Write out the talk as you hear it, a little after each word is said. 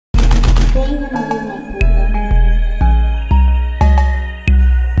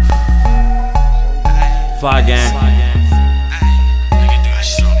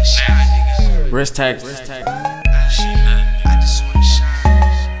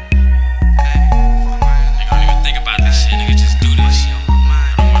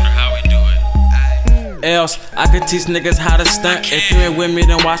Else, I could teach niggas how to stunt. If you ain't with me,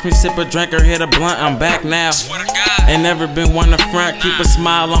 then watch me sip a drink or hit a blunt. I'm back now. Ain't never been one to front. Keep a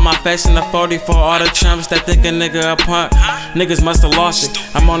smile on my face in the 40 for all the chumps that think a nigga a punk. Niggas musta lost it.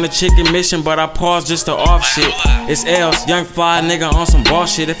 I'm on a chicken mission, but I pause just to off shit. It's L's, young fly nigga on some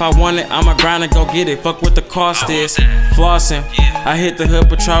boss shit. If I want it, I'ma grind and go get it. Fuck what the cost is. Flossing, I hit the hood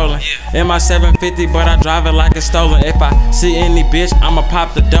patrolling. In my 750, but I drive it like it's stolen. If I see any bitch, I'ma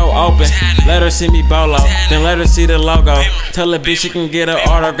pop the door open. Let her see me bolo, then let her see the logo. Tell a bitch she can get an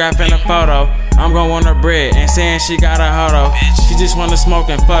autograph and a photo. I'm gon' want her bread and saying she got a hodo. She just wanna smoke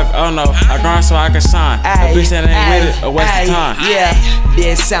and fuck, oh no. I grind so I can shine. A bitch that ain't with it, a waste of time. Yeah,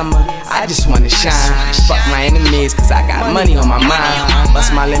 this summer, I just wanna shine. Fuck my enemies, cause I got money on my mind.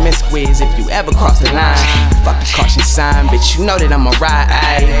 Bust my lemon squeeze if you ever cross the line. Fuck the caution sign, bitch, you know that I'ma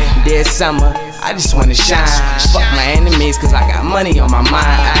ride. This summer, I just wanna shine. Fuck my enemies, cause I got money on my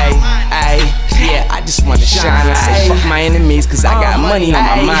mind. Yeah, I just wanna shine. I say fuck my enemies, cause I got money on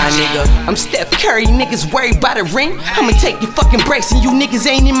my mind, nigga. I'm Steph Curry, niggas worried about a ring. I'ma take your fucking breaks and you niggas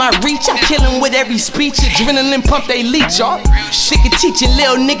ain't in my reach. I kill them with every speech, adrenaline pump, they leech, y'all. Sick of teaching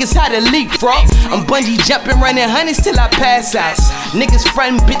little niggas how to leapfrog. I'm bungee jumping, running hundreds till I pass out. Niggas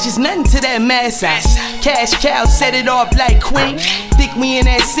frontin' bitches, nothing to that mass ass. Cash cow, set it off like Queen. Think we in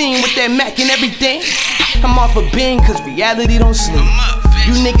that scene with that Mac and everything. I'm off a bean, cause reality don't sleep.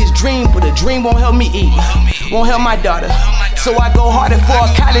 You niggas dream, but a dream won't help me eat. Won't help my daughter. So I go harder for a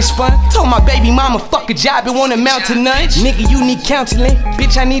college fund. Told my baby mama fuck a job, it won't amount to none. Nigga, you need counseling,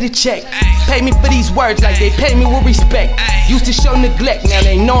 bitch, I need a check. Pay me for these words like they pay me with respect. Used to show neglect, now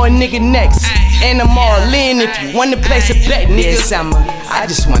they know a nigga next. And I'm all in if you wanna place a bet, nigga. This summer, I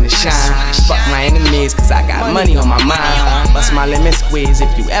just wanna shine. Fuck my enemies, cause I got money on my mind. Bust my lemon squeeze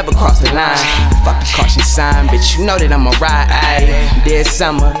if you ever cross the line. Fuck the caution sign, bitch, you know that I'ma ride. This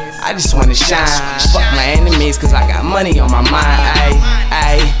summer, I just wanna shine. Fuck my enemies, cause I got money on my mind.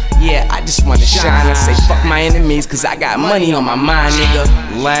 Yeah, I just wanna shine. I say fuck my enemies, cause I got money on my mind, nigga.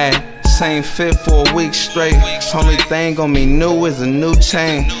 Lad, same fit for a week straight. Only thing on me new is a new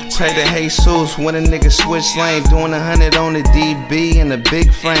chain. Pray to Jesus when a nigga switch lane. Doing 100 on the DB in a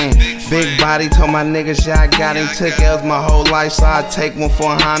big frame. Big body, told my niggas, yeah, I got him. Took L's my whole life, so I take one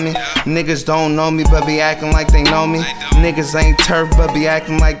for a homie. Niggas don't know me, but be acting like they know me. Niggas ain't turf, but be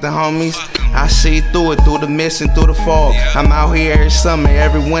acting like the homies. I see through it, through the mist and through the fog. I'm out here every summer,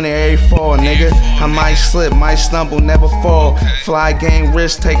 every winter, every fall, nigga. I might slip, might stumble, never fall.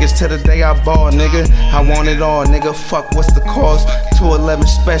 FlyGangRiskTakerz till the day I ball, nigga. I want it all, nigga. Fuck, what's the cost? 211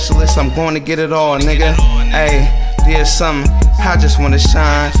 specialist, I'm going to get it all, nigga. Ayy, dear summer, I just wanna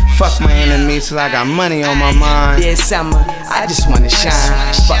shine. Fuck my enemies, cause I got money on my mind. This summer, I just wanna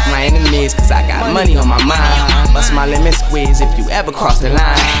shine. Fuck my enemies, cause I got money on my mind. Bust my lemon squeeze if you ever cross the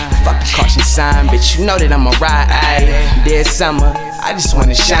line. Fuck the caution sign, bitch, you know that I'ma ride. This summer, I just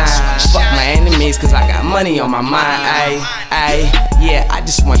wanna shine. Fuck my enemies, cause I got money on my mind. Yeah, I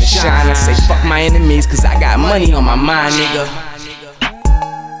just wanna shine. I say fuck my enemies, cause I got money on my mind, nigga.